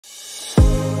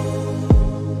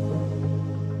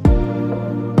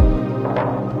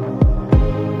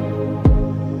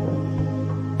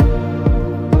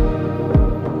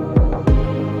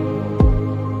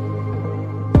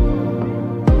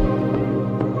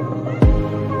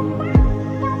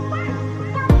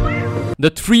The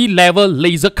 3-level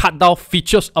laser cut-down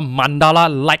features a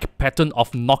mandala-like pattern of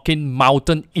NORQAIN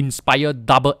mountain-inspired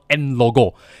double N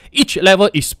logo. Each level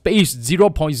is spaced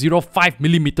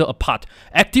 0.05mm apart,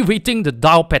 activating the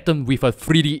dial pattern with a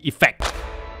 3D effect.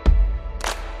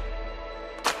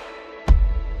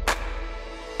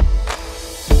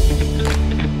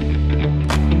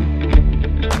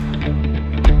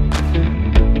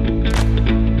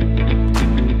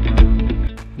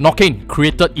 NORQAIN,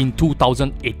 created in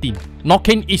 2018.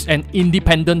 NORQAIN is an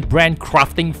independent brand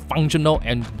crafting functional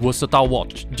and versatile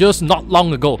watch. Just not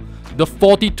long ago, the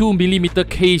 42mm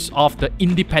case of the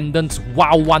Independence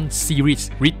WOW1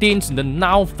 series retains the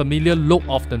now familiar look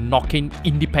of the NORQAIN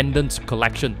Independence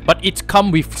collection, but it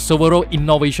comes with several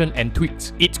innovations and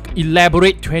tweaks. Its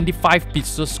elaborate 25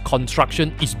 pieces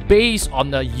construction is based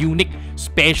on a unique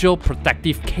special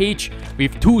protective cage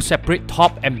with 2 separate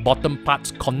top and bottom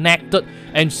parts connected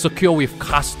and secured with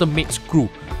custom-made screw.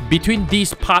 Between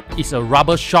these parts is a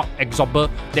rubber shock absorber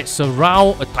that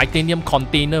surrounds a titanium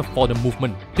container for the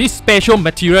movement. This special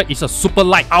material is a super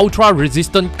light,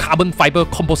 ultra-resistant carbon fiber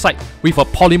composite with a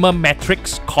polymer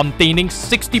matrix containing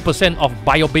 60% of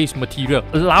bio-based material,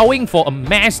 allowing for a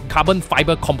mass carbon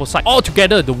fiber composite.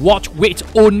 Altogether, the watch weighs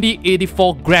only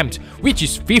 84 grams, which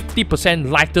is 50%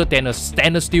 lighter than a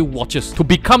stainless steel watches. To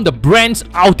become the brand's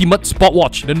ultimate sport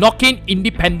watch, the NORQAIN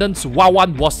Independence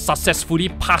WOW1 was successfully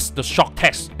passed the shock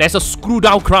test. There's a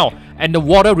screw-down crown, and the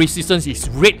water resistance is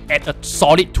rated at a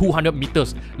solid 200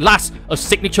 meters. Last, a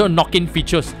signature NORQAIN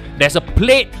features. There's a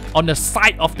plate on the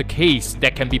side of the case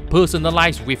that can be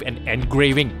personalized with an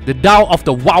engraving. The dial of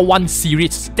the WOW1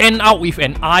 series stand out with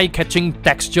an eye-catching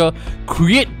texture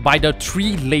created by the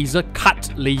 3 laser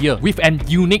cut layer with an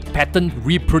unique pattern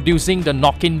reproducing the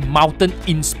NORQAIN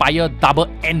mountain-inspired double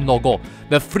N logo.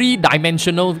 The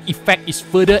 3-dimensional effect is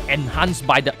further enhanced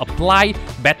by the applied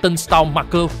baton-style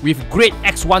marker with grade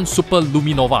X1 Super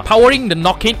Luminova. Powering the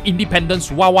NORQAIN Independence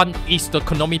WOW1 is the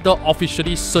chronometer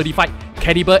officially certified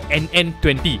caliber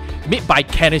NN20 made by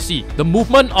Kennisi. The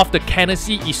movement of the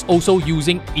Kennisi is also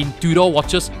using in Tudor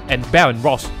watches and Bell &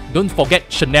 Ross. Don't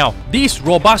forget Chanel. This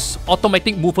robust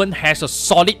automatic movement has a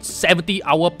solid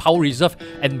 70-hour power reserve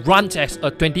and runs as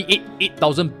a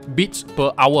 8,000 beats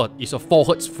per hour. It's a 4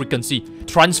 Hz frequency.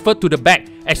 Transferred to the back,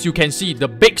 as you can see, the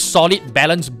big solid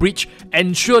balance bridge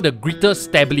ensure the greater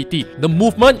stability. The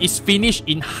movement is finished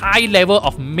in high level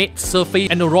of matte surface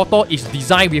and the rotor is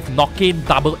designed with NORQAIN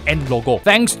double N logo.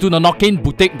 Thanks to the NORQAIN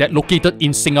boutique that located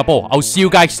in Singapore. I'll see you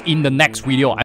guys in the next video.